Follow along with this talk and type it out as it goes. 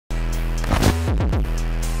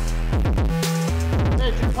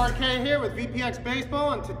Parquet here with VPX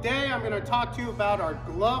Baseball, and today I'm going to talk to you about our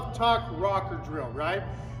glove tuck rocker drill, right?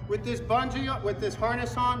 With this bungee, with this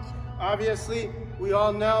harness on, obviously we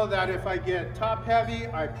all know that if I get top heavy,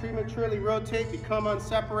 I prematurely rotate, become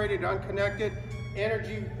unseparated, unconnected,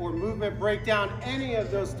 energy or movement breakdown, any of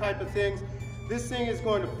those type of things, this thing is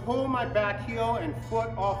going to pull my back heel and foot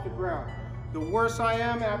off the ground. The worse I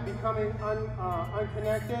am at becoming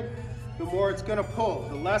unconnected, the more it's going to pull.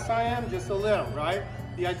 The less I am, just a little, right?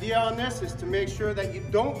 The idea on this is to make sure that you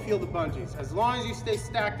don't feel the bungees. As long as you stay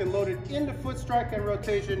stacked and loaded into foot strike and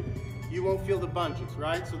rotation, you won't feel the bungees,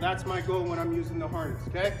 right? So that's my goal when I'm using the harness,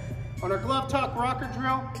 okay? On our glove tuck rocker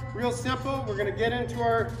drill, real simple. We're gonna get into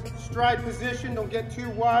our stride position. Don't get too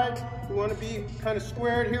wide. We wanna be kind of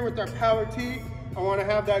squared here with our power T. I wanna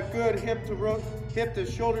have that good hip to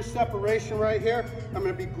shoulder separation right here. I'm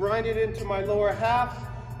gonna be grinded into my lower half.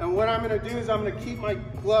 And what I'm gonna do is I'm gonna keep my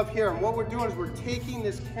glove here. And what we're doing is we're taking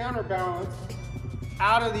this counterbalance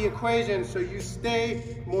out of the equation so you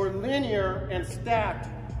stay more linear and stacked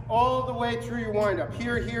all the way through your windup.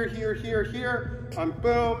 Here, here, here, here, here. I'm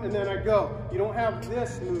boom, and then I go. You don't have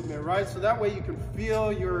this movement, right? So that way you can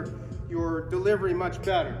feel your delivery much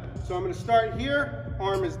better. So I'm gonna start here,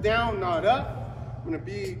 arm is down, not up. I'm gonna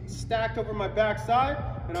be stacked over my backside,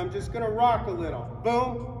 and I'm just gonna rock a little.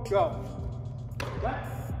 Boom, go. Okay?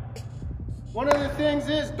 One of the things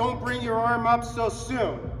is don't bring your arm up so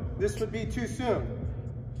soon. This would be too soon,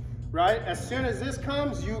 right? As soon as this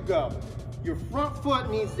comes, you go. Your front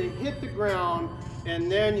foot needs to hit the ground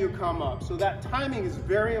and then you come up. So that timing is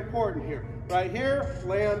very important here. Right here,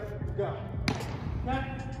 land, go. Okay?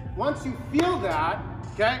 Once you feel that,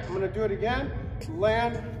 okay, I'm gonna do it again,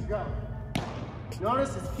 land, go.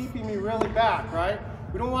 Notice it's keeping me really back, right?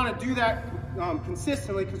 We don't wanna do that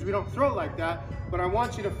consistently because we don't throw like that, but I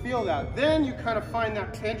want you to feel that. Then you kind of find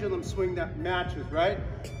that pendulum swing that matches, right?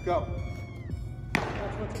 Go.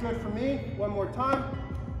 That's what's good for me. One more time.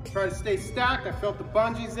 Try to stay stacked. I felt the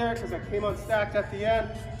bungees there because I came unstacked at the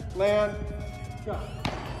end. Land, go.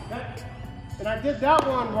 Okay? And I did that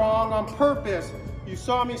one wrong on purpose. You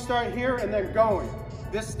saw me start here and then going.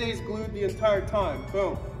 This stays glued the entire time.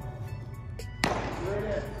 Boom. There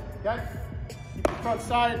it is. Okay? Keep your front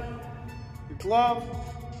side, your glove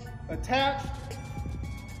attached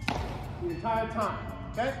the entire time.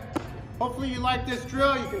 Okay? Hopefully you like this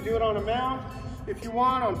drill. You can do it on a mound if you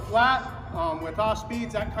want, on flat, with off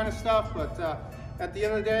speeds, that kind of stuff. But at the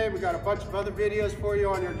end of the day, we got a bunch of other videos for you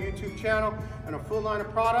on your YouTube channel and a full line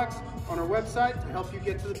of products on our website to help you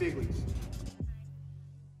get to the big leagues.